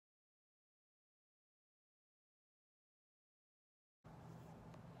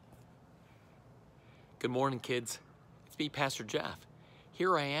Good morning, kids. It's me, Pastor Jeff.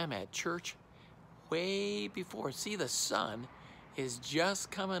 Here I am at church way before. See, the sun is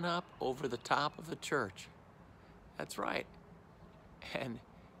just coming up over the top of the church. That's right. And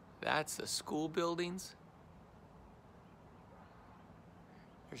that's the school buildings.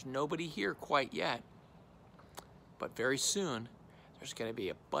 There's nobody here quite yet, but very soon there's going to be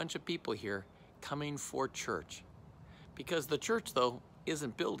a bunch of people here coming for church. Because the church, though,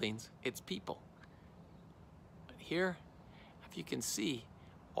 isn't buildings, it's people. But here, if you can see,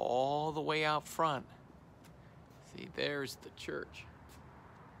 all the way out front, see, there's the church.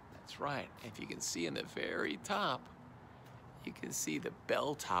 That's right. If you can see in the very top, you can see the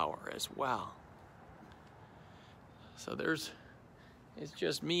bell tower as well. So it's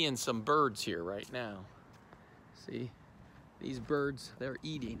just me and some birds here right now. See, these birds, they're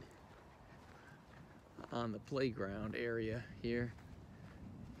eating on the playground area here.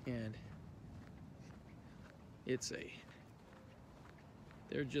 And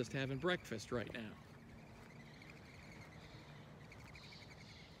they're just having breakfast right now.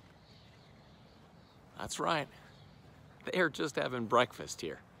 That's right. They're just having breakfast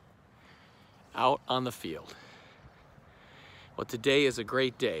here, out on the field. Well, today is a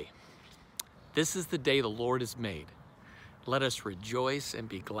great day. This is the day the Lord has made. Let us rejoice and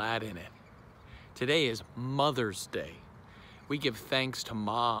be glad in it. Today is Mother's Day. We give thanks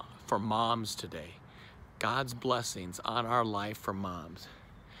to for moms today. God's blessings on our life for moms.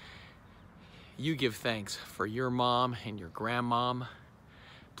 You give thanks for your mom and your grandmom.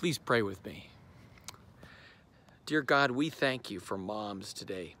 Please pray with me. Dear God, we thank you for moms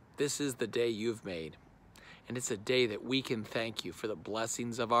today. This is the day you've made, and it's a day that we can thank you for the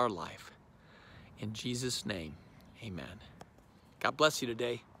blessings of our life. In Jesus' name, amen. God bless you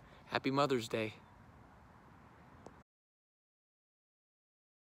today. Happy Mother's Day.